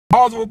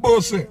Balls of a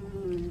bullshit.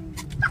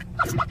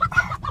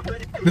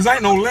 This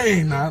ain't no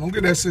lane now. Don't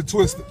get that shit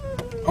twisted.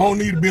 I don't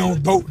need to be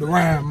on dope to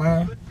rhyme,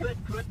 man.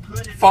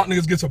 Fuck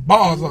niggas get your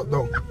balls up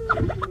though.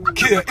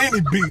 Kill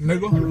any beat,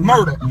 nigga.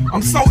 Murder.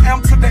 I'm so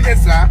M to the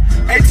S-I,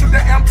 A to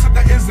the M to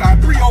the S-I,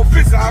 3-0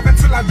 fizz-I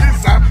until I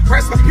desire.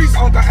 Rest in peace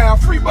on the air,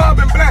 free bub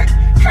and black.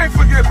 Can't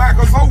forget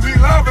Michael's oh we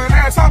loving.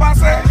 That's how I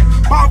say.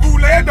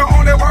 Bavule, the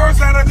only words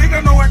that a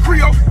nigga know in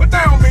Creole, but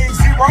that don't mean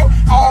zero.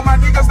 All my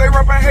niggas, they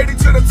reppin' Haiti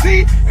to the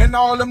T, and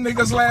all them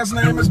niggas' last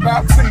name is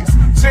Baptiste.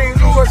 Jean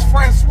Louis,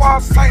 Francois,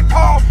 St.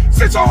 Paul.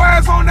 Sit your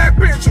ass on that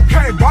bench, you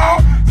can't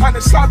ball.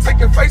 100 shots, take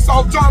your face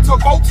off, John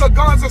Travolta,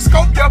 guns and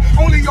scope ya.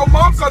 Only your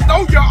moms will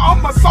know ya.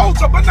 I'm a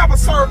soldier, but never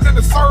served in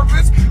the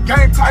service.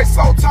 Game tight,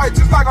 so tight,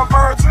 just like a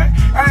virgin.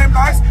 Aim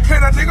nice,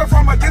 hit a nigga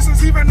from a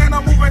distance, even in a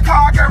moving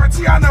car. I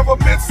guarantee I never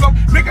miss him.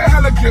 Nigga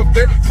hella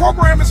gifted,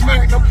 program is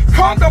magnum,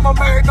 condom a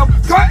magnum,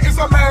 gun is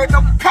a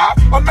magnum, cop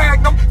a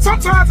magnum.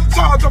 Sometimes I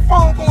charge a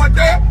phone going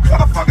dead. What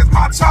the fuck is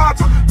my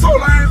charger?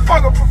 Told her I ain't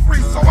fucking for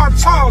free, so I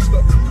charged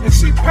her. And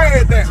she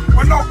paid that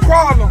with no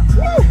problem.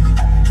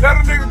 Woo! Let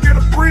a nigga get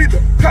a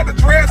breather. Cut the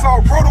dreads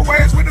off, roll the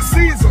waves with the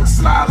Caesar.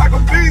 Slide like a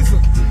visa.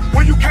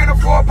 When you can't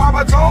afford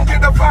Papa John,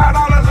 get the $5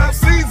 Little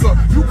Caesar.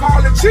 You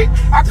call it cheap,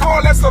 I call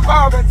it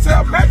surviving.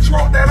 Tell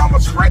Metro that I'm a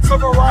straight to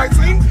the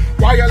rising.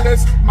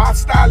 Wireless, my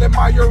style and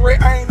my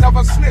urine. I ain't never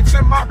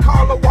snitching, my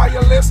collar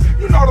wireless.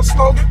 You know the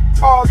slogan,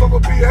 bars over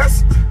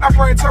BS. I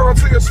bring terror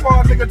to your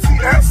swag, nigga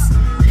TS.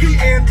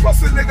 PN,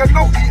 plus a nigga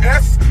no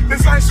ES.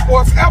 This ain't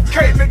sports,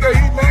 FK nigga,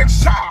 he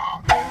next shot.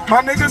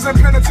 My niggas in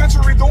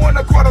penitentiary doing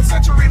a quarter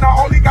century. Now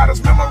all he got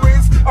is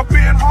memories of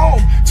being home.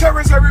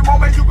 Cherish every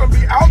moment you can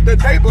be out the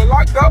day, but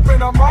locked up in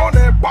the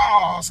morning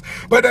bars.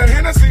 But that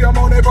Hennessy I'm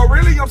on it, but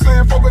really I'm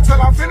saying fuck it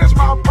till I finish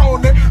my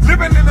opponent.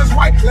 Living in this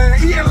white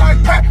land, eating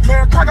like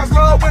Pac-Man. Crackers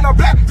love when a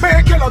black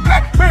man kill a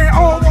black man.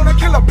 I don't wanna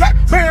kill a black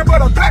man,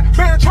 but a black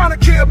man trying to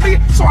kill me,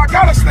 so I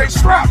gotta stay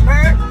strapped,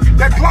 man.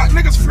 That Glock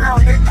niggas fear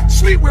on it.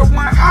 Sleep with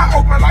one eye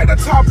open like the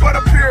top of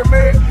the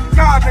pyramid.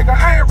 Nah, nigga,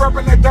 I ain't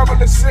reppin' that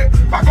devilish shit.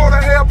 If I go to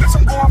hell, bitch,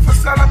 I'm going for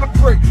selling the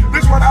brick.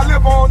 This what I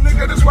live on,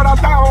 nigga, this what I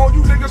die on.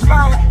 You niggas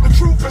lying, the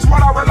truth is what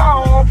I rely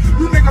on.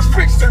 You niggas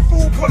fixin',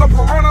 fool, pull up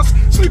piranhas.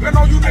 Sleeping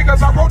on you niggas,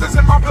 I wrote this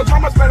in my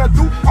pajamas. Better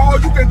do all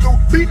you can do,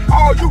 beat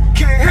all you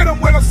can. Hit them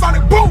with a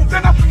sonic boom,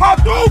 then I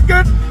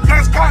Hadouken.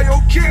 That's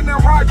Kyle, Ken,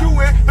 and Ryu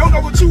in. Don't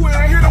know what you in,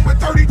 hit them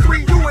with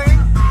 33 you in.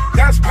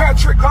 That's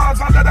Patrick,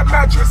 guns under the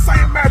mattress.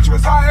 Same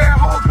mattress, I had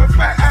hoes with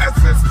fat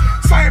asses.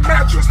 Same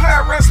mattress,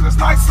 had restless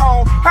nights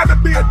on. Had to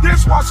be a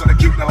dishwasher to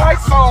keep the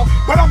lights on.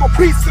 But I'm a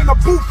beast in the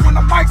booth when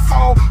the mic's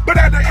on.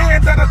 But at the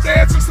end of the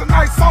day, it's just a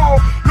nice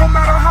song. No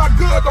matter how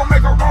good, don't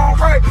make a wrong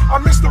right. I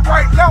missed the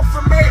right left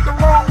and made the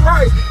wrong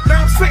right.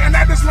 Now I'm sitting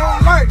at this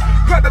long light.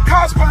 Cut the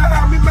cops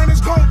behind me, man,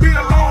 it's gonna be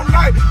a long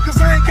night. Cause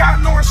I ain't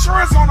got no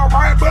insurance on the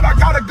ride, but I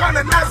got a gun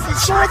and that's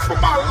insurance for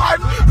my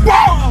life.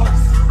 Balls!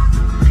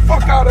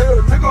 Fuck out of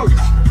here, nigga.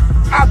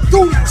 I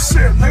do this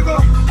shit, nigga.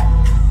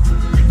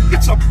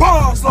 Get your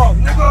balls up,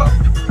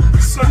 nigga.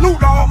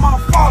 Salute all my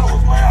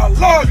followers, man. I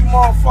love you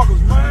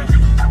motherfuckers,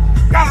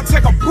 man. Gotta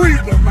take a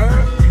breather,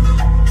 man.